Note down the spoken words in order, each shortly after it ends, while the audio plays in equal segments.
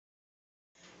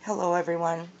Hello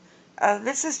everyone.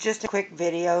 This is just a quick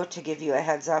video to give you a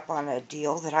heads up on a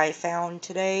deal that I found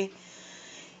today.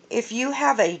 If you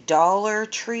have a Dollar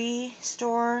Tree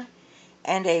store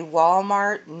and a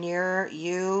Walmart near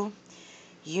you,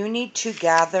 you need to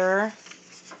gather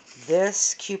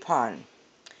this coupon.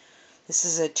 This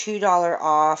is a $2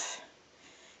 off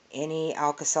any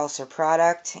Alka-Seltzer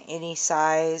product, any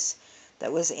size,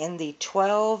 that was in the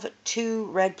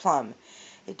 12-2 Red Plum.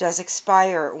 It does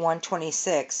expire at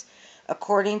 1/26.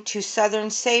 According to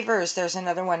Southern Savers, there's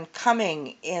another one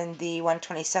coming in the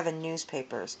 1/27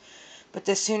 newspapers. But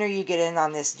the sooner you get in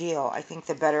on this deal, I think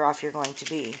the better off you're going to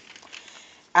be.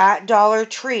 At Dollar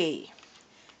Tree,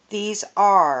 these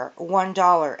are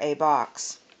 $1 a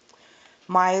box.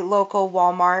 My local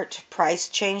Walmart price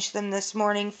changed them this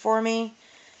morning for me.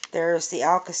 There's the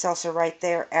Alka-Seltzer right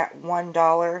there at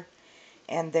 $1.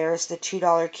 And there's the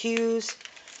 $2 Q's.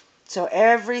 So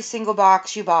every single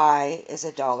box you buy is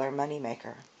a dollar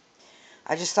moneymaker.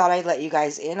 I just thought I'd let you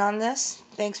guys in on this.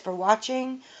 Thanks for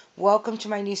watching. Welcome to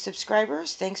my new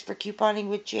subscribers. Thanks for couponing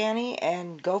with Janny.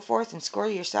 And go forth and score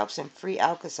yourself some free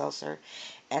Alka-Seltzer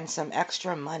and some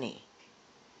extra money.